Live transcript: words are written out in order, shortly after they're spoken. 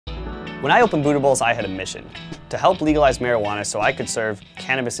When I opened Buddha Bowls, I had a mission: to help legalize marijuana so I could serve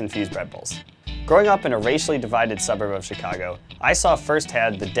cannabis-infused bread bowls. Growing up in a racially divided suburb of Chicago, I saw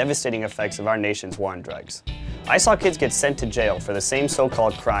firsthand the devastating effects of our nation's war on drugs. I saw kids get sent to jail for the same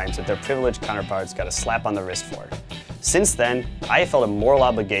so-called crimes that their privileged counterparts got a slap on the wrist for. Since then, I have felt a moral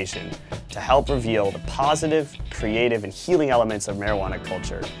obligation to help reveal the positive, creative, and healing elements of marijuana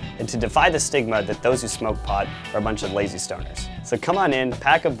culture, and to defy the stigma that those who smoke pot are a bunch of lazy stoners. So come on in,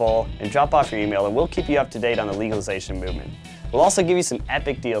 pack a bowl, and drop off your email, and we'll keep you up to date on the legalization movement. We'll also give you some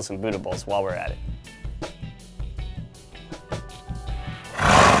epic deals in Buddha Bowls while we're at it.